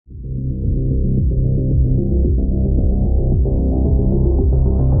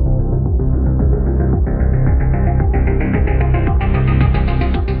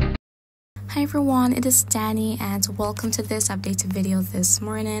everyone, it is Dani and welcome to this updated video this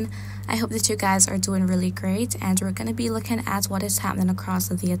morning. I hope that you guys are doing really great, and we're going to be looking at what is happening across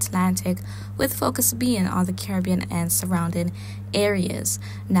the Atlantic, with focus being on the Caribbean and surrounding areas.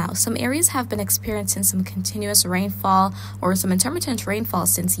 Now, some areas have been experiencing some continuous rainfall or some intermittent rainfall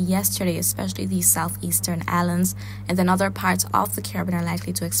since yesterday, especially the southeastern islands, and then other parts of the Caribbean are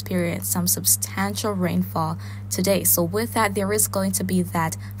likely to experience some substantial rainfall today. So with that, there is going to be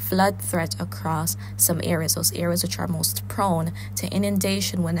that flood threat across some areas, those areas which are most prone to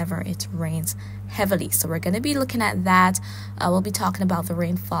inundation whenever it rains heavily. So we're going to be looking at that. We'll be talking about the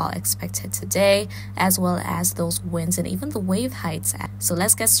rainfall expected today, as well as those winds and even the wave heights. So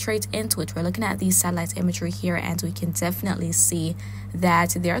let's get straight into it. We're looking at the satellite imagery here, and we can definitely see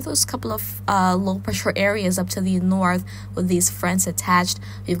that there are those couple of low pressure areas up to the north with these fronts attached.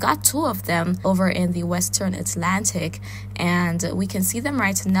 We've got two of them over in the western Atlantic, and we can see them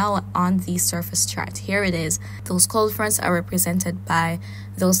right now on the surface chart. Here it is. Those cold fronts are represented by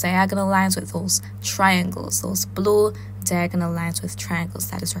those diagonal lines with those triangles, those blue diagonal lines with triangles.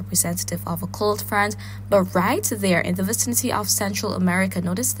 That is representative of a cold front. But right there in the vicinity of Central America,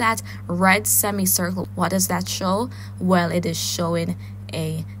 notice that red semicircle. What does that show? Well, it is showing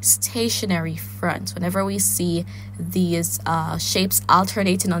a stationary front. Whenever we see these shapes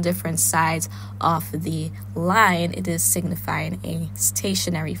alternating on different sides of the line, it is signifying a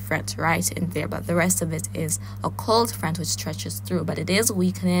stationary front right in there. But the rest of it is a cold front which stretches through, but it is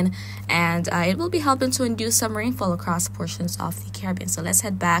weakening, and it will be helping to induce some rainfall across portions of the Caribbean. So let's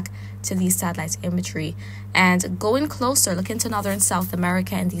head back to the satellite imagery and going closer, look into northern South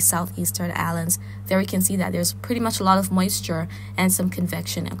America and the southeastern islands. There we can see that there's pretty much a lot of moisture and some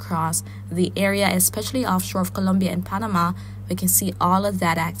convection across the area, especially offshore of Colombia and Panama. We can see all of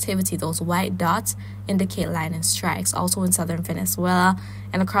that activity. Those white dots indicate lightning strikes. Also in southern Venezuela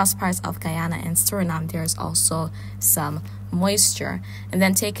and across parts of Guyana and Suriname, there's also some moisture. And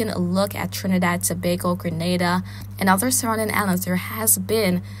then taking a look at Trinidad, Tobago, Grenada, and other surrounding islands, there has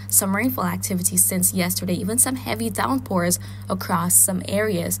been some rainfall activity since yesterday, even some heavy downpours across some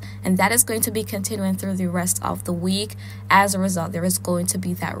areas, and that is going to be continuing through the rest of the week. As a result, there is going to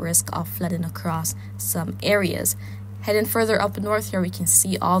be that risk of flooding across some areas. Heading further up north here, we can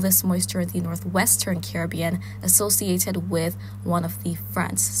see all this moisture in the northwestern Caribbean associated with one of the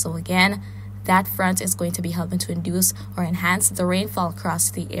fronts. So again, that front is going to be helping to induce or enhance the rainfall across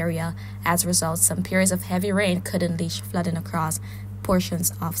the area. As a result, some periods of heavy rain could unleash flooding across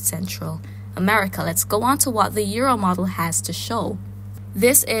portions of Central America. Let's go on to what the Euro model has to show.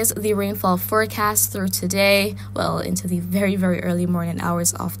 This is the rainfall forecast through today, well, into the very, very early morning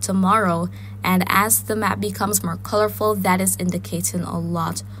hours of tomorrow. And as the map becomes more colorful, that is indicating a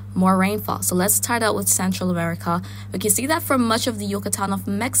lot more rainfall. So let's start out with Central America. We can see that for much of the Yucatan of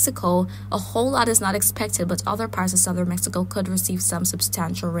Mexico, a whole lot is not expected, but other parts of southern Mexico could receive some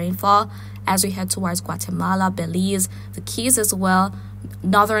substantial rainfall as we head towards Guatemala, Belize, the Keys as well,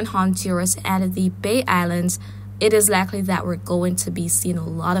 northern Honduras, and the Bay Islands. It is likely that we're going to be seeing a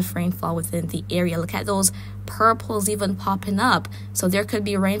lot of rainfall within the area. Look at those purples even popping up. So there could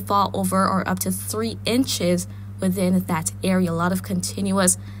be rainfall over or up to 3 inches within that area. A lot of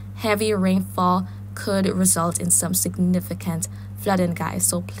continuous heavy rainfall could result in some significant flooding, guys.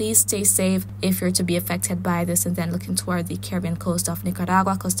 So please stay safe if you're to be affected by this. And then looking toward the Caribbean coast of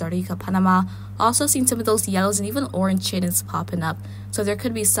Nicaragua, Costa Rica, Panama, also seeing some of those yellows and even orange shadings popping up. So there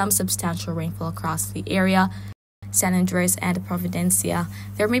could be some substantial rainfall across the area. San Andres and Providencia,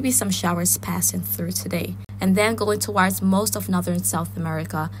 there may be some showers passing through today. And then going towards most of northern South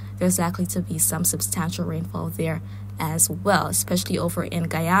America, there's likely to be some substantial rainfall there as well, especially over in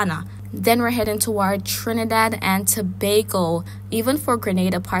Guyana. Then we're heading toward Trinidad and Tobago. Even for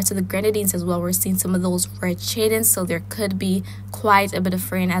Grenada, parts of the Grenadines as well, we're seeing some of those red shadings, so there could be quite a bit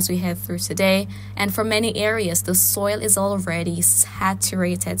of rain as we head through today. And for many areas, the soil is already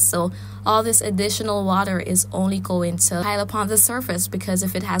saturated, so all this additional water is only going to pile upon the surface, because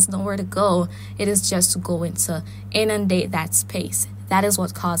if it has nowhere to go, it is just going to inundate that space. That is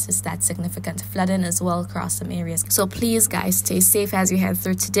what causes that significant flooding as well across some areas. So please, guys, stay safe as you head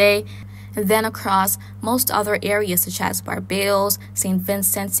through today. And then across most other areas such as Barbados, St.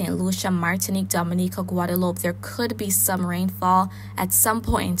 Vincent, St. Lucia, Martinique, Dominica, Guadeloupe, there could be some rainfall at some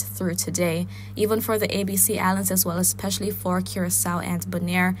point through today, even for the ABC Islands as well, especially for Curacao and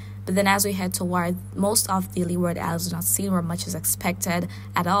Bonaire. But then as we head toward most of the Leeward Islands, do not see where much is expected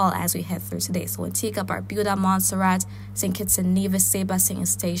at all as we head through today. So Antigua, Barbuda, Montserrat, St. Kitts and Nevis, Saba, St.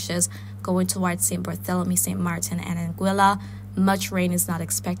 Eustatius, going towards St. Bartholomew, St. Martin, and Anguilla, much rain is not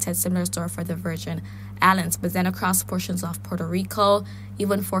expected. Similar story for the Virgin Islands, but then across portions of Puerto Rico,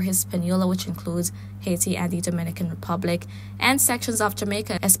 even for Hispaniola, which includes Haiti and the Dominican Republic, and sections of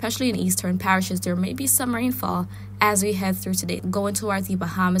Jamaica, especially in eastern parishes, there may be some rainfall as we head through today, going toward the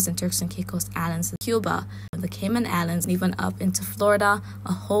Bahamas and Turks and Caicos Islands, Cuba, the Cayman Islands, and even up into Florida.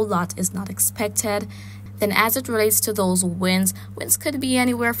 A whole lot is not expected. Then as it relates to those winds could be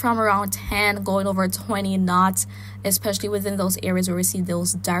anywhere from around 10 going over 20 knots, especially within those areas where we see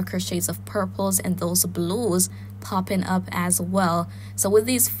those darker shades of purples and those blues popping up as well. So with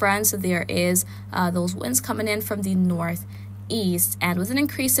these fronts, there is those winds coming in from the northeast, and with an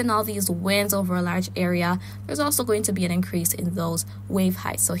increase in all these winds over a large area, there's also going to be an increase in those wave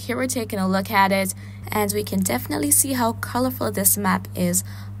heights. So here we're taking a look at it, and we can definitely see how colorful this map is.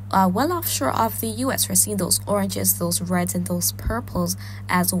 Well offshore of the U.S., we're seeing those oranges, those reds, and those purples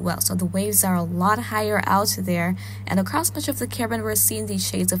as well. So the waves are a lot higher out there. And across much of the Caribbean, we're seeing these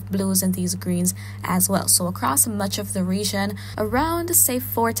shades of blues and these greens as well. So across much of the region, around, say,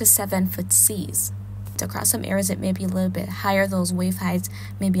 4 to 7 foot seas. Across some areas, it may be a little bit higher. Those wave heights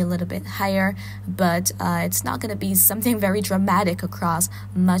may be a little bit higher, but it's not going to be something very dramatic across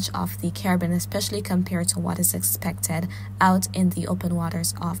much of the Caribbean, especially compared to what is expected out in the open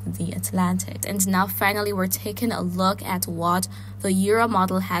waters of the Atlantic. And now finally, we're taking a look at what the Euro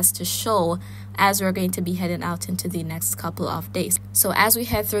model has to show as we're going to be heading out into the next couple of days. So as we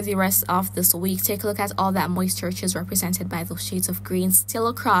head through the rest of this week, take a look at all that moisture, which is represented by those shades of green still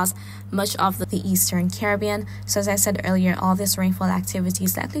across much of the eastern Caribbean. So as I said earlier, all this rainfall activity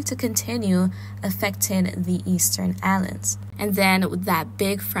is likely to continue affecting the eastern islands. And then with that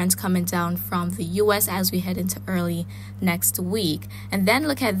big front coming down from the U.S. as we head into early next week. And then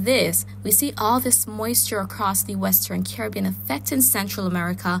look at this. We see all this moisture across the western Caribbean affecting Central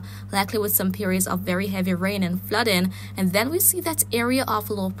America, likely with some periods of very heavy rain and flooding. And then we see that area of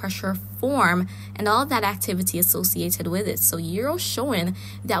low pressure form and all that activity associated with it. So Euro showing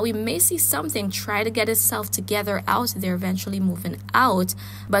that we may see something try to get itself together out there, eventually moving out.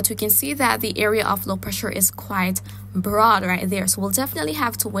 But we can see that the area of low pressure is quite broad right there. So we'll definitely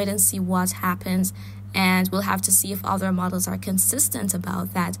have to wait and see what happens, and we'll have to see if other models are consistent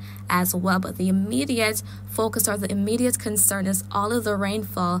about that as well. But the immediate focus or the immediate concern is all of the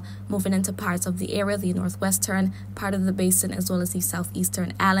rainfall moving into parts of the area, the northwestern part of the basin, as well as the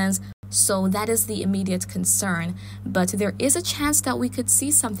southeastern islands. So that is the immediate concern. But there is a chance that we could see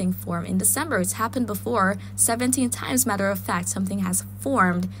something form in December. It's happened before 17 times, matter of fact, something has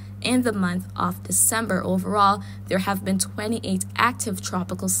formed in the month of December. Overall, there have been 28 active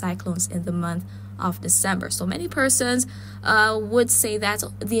tropical cyclones in the month of December. So many persons would say that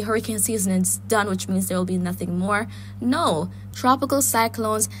the hurricane season is done, which means there will be nothing more. No, tropical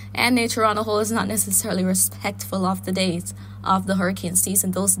cyclones and nature on a whole is not necessarily respectful of the dates of the hurricane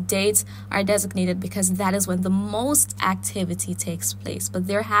season. Those dates are designated because that is when the most activity takes place. But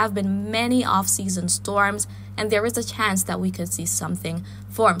there have been many off-season storms, and there is a chance that we could see something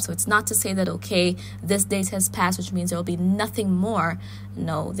form. So it's not to say that, okay, this date has passed, which means there will be nothing more.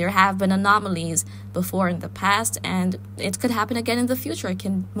 No, there have been anomalies before in the past, and it could happen again in the future. It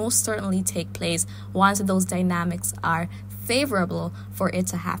can most certainly take place once those dynamics are favorable for it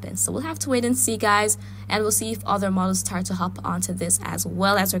to happen. So we'll have to wait and see, guys, and we'll see if other models start to hop onto this as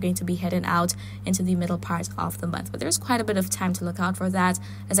well, as we're going to be heading out into the middle part of the month. But there's quite a bit of time to look out for that.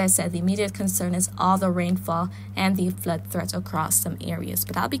 As I said, the immediate concern is all the rainfall and the flood threat across some areas.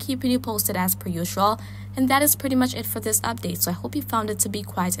 But I'll be keeping you posted as per usual, and that is pretty much it for this update. So I hope you found it to be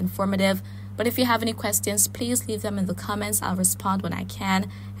quite informative. But if you have any questions, please leave them in the comments. I'll respond when I can.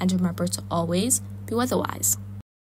 And remember to always be weatherwise.